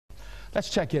Let's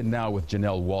check in now with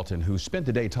Janelle Walton, who spent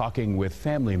the day talking with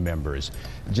family members.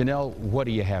 Janelle, what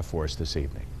do you have for us this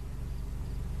evening?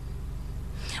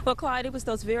 Well, Clyde, it was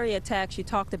those very attacks you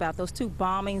talked about, those two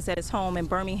bombings at his home in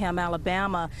Birmingham,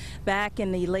 Alabama, back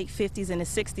in the late 50s and the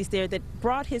 60s there, that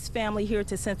brought his family here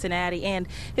to Cincinnati. And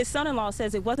his son-in-law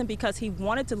says it wasn't because he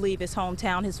wanted to leave his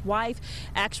hometown. His wife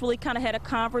actually kind of had a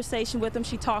conversation with him.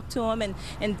 She talked to him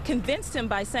and convinced him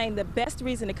by saying the best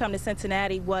reason to come to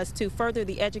Cincinnati was to further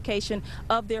the education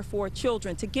of their 4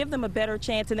 children, to give them a better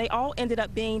chance. And they all ended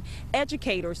up being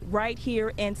educators right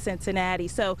here in Cincinnati.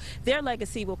 So their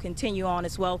legacy will continue on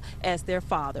as well as their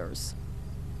fathers.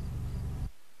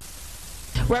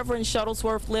 Reverend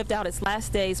Shuttlesworth lived out his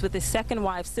last days with his second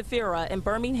wife, Sapphira, in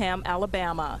Birmingham,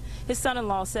 Alabama. His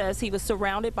son-in-law says he was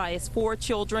surrounded by his 4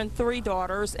 children, 3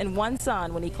 daughters, and 1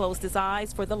 son when he closed his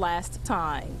eyes for the last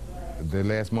time. The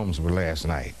last moments were last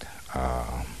night.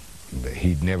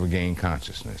 He'd never gained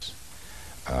consciousness.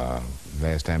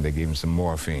 Last time they gave him some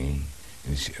morphine,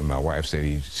 and my wife said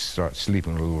he'd start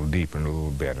sleeping a little deeper and a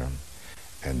little better.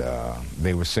 And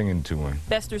they were singing to him.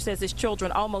 Bester says his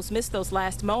children almost missed those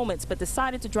last moments, but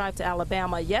decided to drive to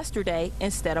Alabama yesterday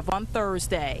instead of on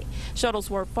Thursday.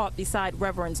 Shuttlesworth fought beside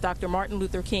Reverends Dr. Martin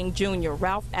Luther King Jr.,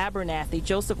 Ralph Abernathy,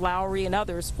 Joseph Lowery, and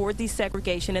others for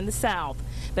desegregation in the South.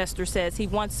 Bester says he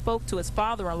once spoke to his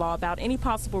father-in-law about any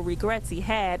possible regrets he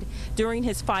had during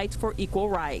his fight for equal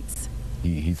rights.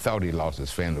 He thought he lost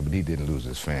his family, but he didn't lose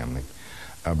his family.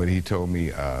 But he told me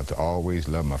to always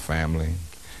love my family.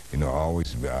 You know,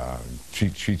 always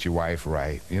treat your wife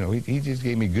right. You know, he just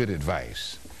gave me good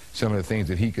advice. Some of the things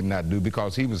that he could not do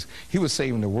because he was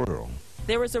saving the world.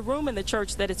 There is a room in the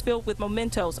church that is filled with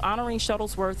mementos honoring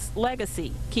Shuttlesworth's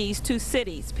legacy. Keys to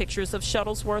cities, pictures of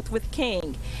Shuttlesworth with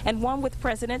King, and one with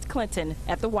President Clinton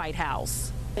at the White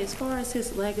House. As far as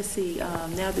his legacy,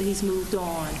 now that he's moved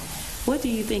on, what do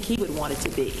you think he would want it to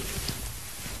be?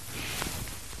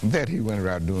 That he went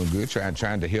around doing good,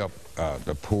 trying to help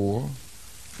the poor.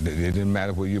 It didn't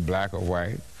matter whether you're black or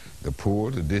white, the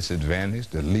poor, the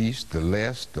disadvantaged, the least, the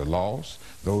less, the lost,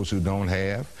 those who don't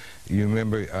have. You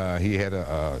remember he had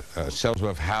a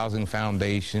Shuttlesworth Housing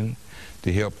Foundation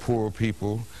to help poor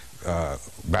people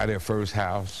buy their first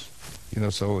house. You know,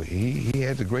 so he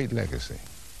had a great legacy.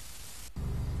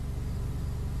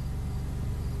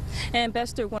 And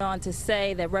Bester went on to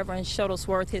say that Reverend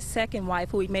Shuttlesworth, his second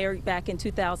wife, who he married back in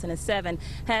 2007,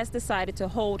 has decided to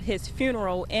hold his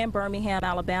funeral in Birmingham,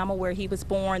 Alabama, where he was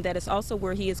born. That is also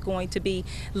where he is going to be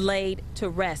laid to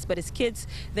rest. But his kids,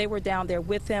 they were down there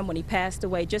with him when he passed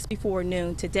away just before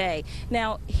noon today.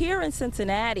 Now, here in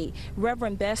Cincinnati,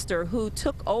 Reverend Bester, who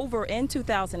took over in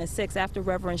 2006 after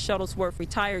Reverend Shuttlesworth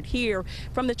retired here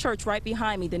from the church right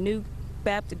behind me, the new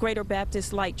Greater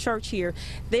Baptist Light Church here,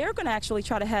 they're going to actually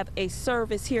try to have a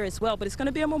service here as well, but it's going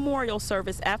to be a memorial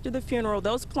service after the funeral.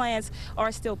 Those plans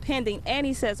are still pending, and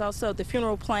he says also the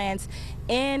funeral plans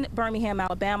in Birmingham,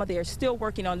 Alabama, they are still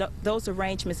working on those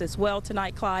arrangements as well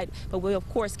tonight, Clyde, but we'll of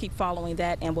course keep following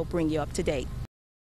that and we'll bring you up to date.